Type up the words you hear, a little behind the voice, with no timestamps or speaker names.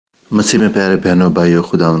مسیح میں پیارے بہنوں بھائیوں،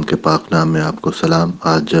 خداوند کے پاک نام میں آپ کو سلام۔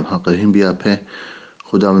 آج جہاں کہیں بھی آپ ہیں،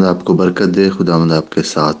 خداوند آپ کو برکت دے، خداوند آپ کے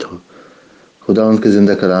ساتھ ہو۔ خداوند کے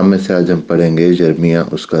زندہ کلام میں سے آج ہم پڑھیں گے یرمیہ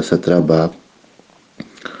اس کا 17 باب،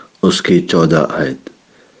 اس کی 14 آیت۔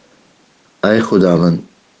 اے خداوند،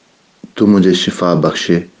 تو مجھے شفا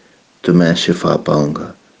بخشے تو میں شفا پاؤں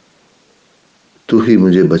گا، تو ہی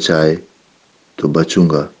مجھے بچائے تو بچوں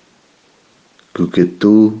گا، کیونکہ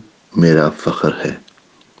تو میرا فخر ہے۔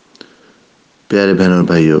 پیارے بہنوں اور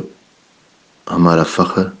بھائیوں، ہمارا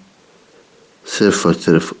فخر صرف اور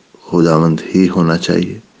صرف خداوند ہی ہونا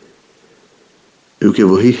چاہیے، کیونکہ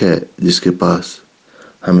وہی ہے جس کے پاس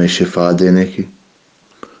ہمیں شفا دینے کی،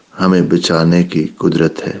 ہمیں بچانے کی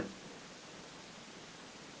قدرت ہے۔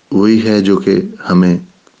 وہی ہے جو کہ ہمیں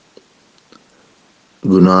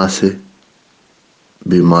گناہ سے،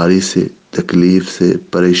 بیماری سے، تکلیف سے،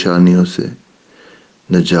 پریشانیوں سے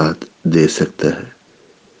نجات دے سکتا ہے،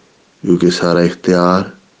 کیونکہ سارا اختیار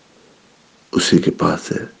اسی کے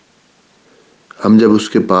پاس ہے۔ ہم جب اس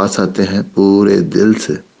کے پاس آتے ہیں پورے دل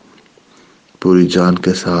سے، پوری جان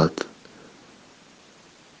کے ساتھ،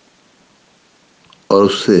 اور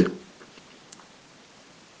اس سے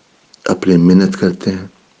اپنی منت کرتے ہیں،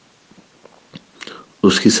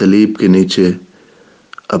 اس کی صلیب کے نیچے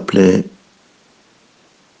اپنے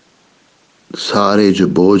سارے جو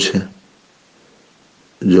بوجھ ہیں،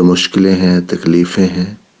 جو مشکلیں ہیں، تکلیفیں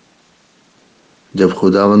ہیں، جب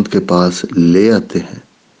خداوند کے پاس لے آتے ہیں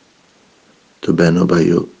تو بہنوں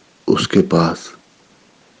بھائیوں، اس کے پاس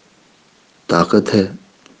طاقت ہے۔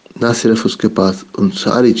 نہ صرف اس کے پاس ان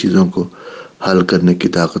ساری چیزوں کو حل کرنے کی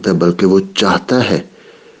طاقت ہے، بلکہ وہ چاہتا ہے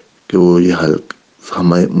کہ وہ یہ حل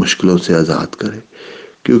ہمیں مشکلوں سے آزاد کرے،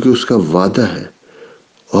 کیونکہ اس کا وعدہ ہے،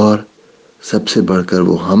 اور سب سے بڑھ کر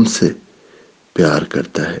وہ ہم سے پیار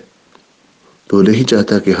کرتا ہے۔ وہ نہیں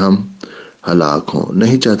چاہتا کہ ہم ہلاک ہوں،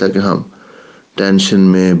 نہیں چاہتا کہ ہم ٹینشن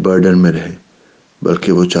میں، برڈن میں رہیں،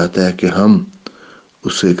 بلکہ وہ چاہتا ہے کہ ہم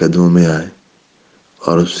اس کے قدموں میں آئیں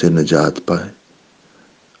اور اس سے نجات پائیں،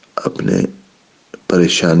 اپنے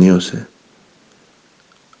پریشانیوں سے،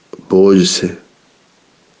 بوجھ سے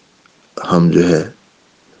ہم جو ہے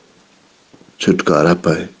چھٹکارا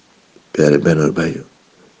پائیں۔ پیارے بہنوں اور بھائیوں،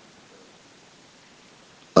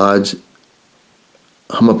 آج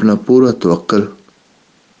ہم اپنا پورا توکل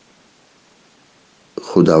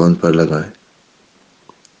خداوند پر لگائیں،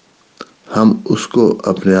 ہم اس کو،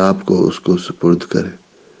 اپنے آپ کو اس کو سپرد کریں،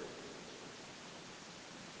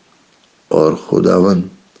 اور خداوند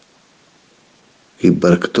کی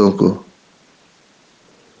برکتوں کو،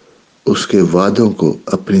 اس کے وعدوں کو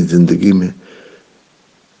اپنی زندگی میں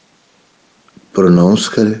پروناؤنس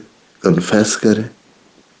کرے، کنفیس کرے،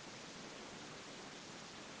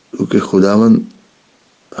 کیونکہ خداوند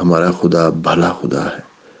ہمارا خدا بھلا خدا ہے۔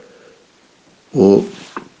 وہ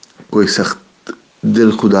کوئی سخت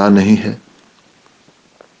دل خدا نہیں ہے،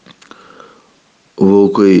 وہ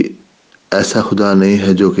کوئی ایسا خدا نہیں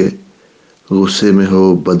ہے جو کہ غصے میں ہو،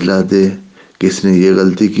 بدلہ دے کہ اس نے یہ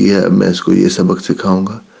غلطی کی ہے، اب میں اس کو یہ سبق سکھاؤں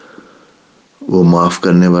گا۔ وہ معاف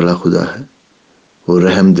کرنے والا خدا ہے، وہ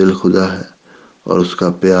رحم دل خدا ہے، اور اس کا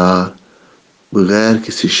پیار بغیر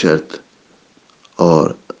کسی شرط اور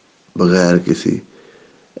بغیر کسی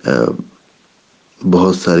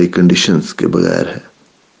بہت ساری کنڈیشنز کے بغیر ہے۔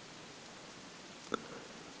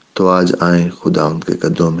 تو آج آئیں خداوند کے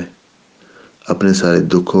قدموں میں، اپنے سارے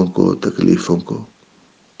دکھوں کو، تکلیفوں کو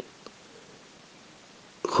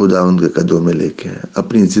خداوند کے قدموں میں لے کے آئیں،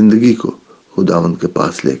 اپنی زندگی کو خداوند کے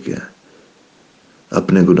پاس لے کے آئیں،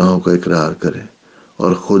 اپنے گناہوں کا اقرار کریں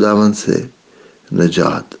اور خداوند سے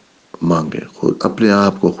نجات مانگیں، اپنے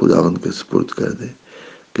آپ کو خداوند کے سپرد کر دیں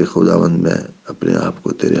کہ خداوند، میں اپنے آپ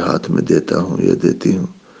کو تیرے ہاتھ میں دیتا ہوں یا دیتی ہوں،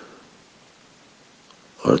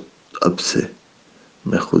 اور اب سے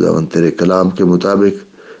میں خداوند تیرے کلام کے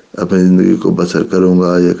مطابق اپنی زندگی کو بسر کروں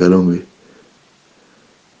گا یا کروں گی۔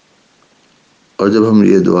 اور جب ہم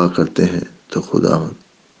یہ دعا کرتے ہیں تو خداوند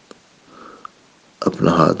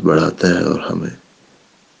اپنا ہاتھ بڑھاتا ہے اور ہمیں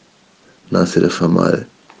نہ صرف ہمارے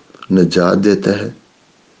نجات دیتا ہے،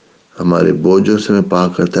 ہمارے بوجھوں سے ہمیں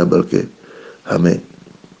پاک کرتا ہے، بلکہ ہمیں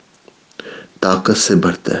طاقت سے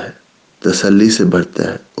بھرتا ہے، تسلی سے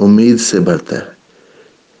بھرتا ہے، امید سے بھرتا ہے،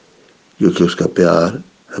 کیونکہ اس کا پیار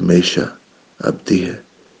ہمیشہ ابدی ہے۔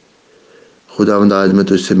 خداوند، آج میں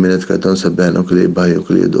تجھ سے منت کرتا ہوں سب بہنوں کے لیے، بھائیوں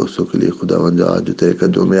کے لیے، دوستوں کے لیے، خداوند آج جو تیرے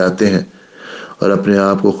قدموں میں آتے ہیں اور اپنے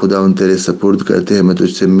آپ کو خداوند تیرے سپرد کرتے ہیں، میں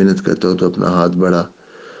تجھ سے منت کرتا ہوں تو اپنا ہاتھ بڑھا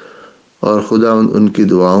اور خداوند ان کی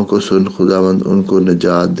دعاؤں کو سن، خداوند ان کو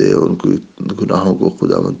نجات دے، ان کی گناہوں کو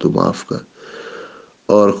خداوند تو معاف کر،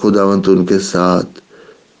 اور خداوند تو ان کے ساتھ،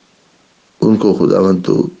 ان کو خداوند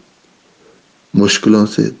تو مشکلوں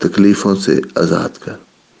سے، تکلیفوں سے آزاد کر،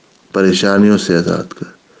 پریشانیوں سے آزاد کر۔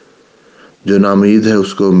 جو نامید ہے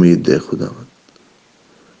اس کو امید دے خداوند،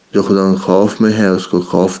 جو خداوند خوف میں ہے اس کو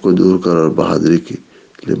خوف کو دور کر اور بہادری کی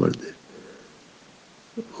لمٹ دے۔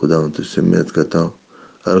 خداوند تجھ سے منت کرتا ہوں،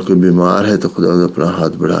 اگر کوئی بیمار ہے تو خداوند اپنا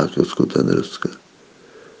ہاتھ بڑھا کے اس کو تندرست کر۔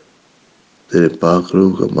 تیرے پاک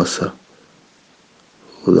روح کا مسا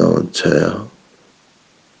خداوند چھایا ہو۔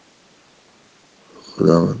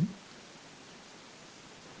 خداوند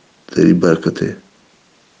تیری برکتیں،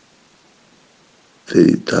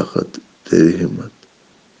 تیری طاقت، تیری ہمت،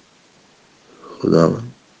 خداوند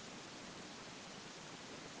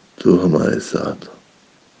تو ہمارے ساتھ ہو۔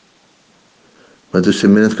 میں تجھ سے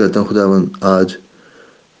منت کرتا ہوں خداوند، آج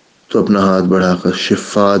تو اپنا ہاتھ بڑھا کر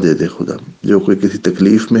شفا دے دے خدا۔ جو کوئی کسی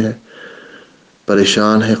تکلیف میں ہے،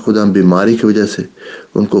 پریشان ہے خدا بیماری کی وجہ سے،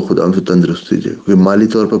 ان کو خدا تو تندرستی دے۔ کوئی مالی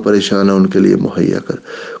طور پر پریشان ہے ان کے لیے مہیا کر۔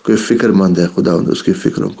 کوئی فکر مند ہے خدا اس کی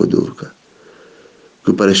فکروں کو دور کر۔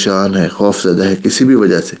 کوئی پریشان ہے، خوف زدہ ہے کسی بھی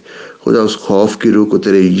وجہ سے، خدا اس خوف کی روح کو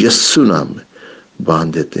تیرے یسوع نام میں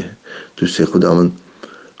باندھ دیتے ہیں۔ تجھ سے خداوند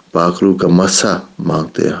پاک روح کا مسا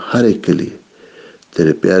مانگتے ہیں ہر ایک کے لیے،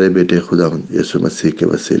 تیرے پیارے بیٹے خداوند یسوع مسیح کے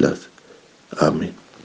وسیلہ سے، آمین۔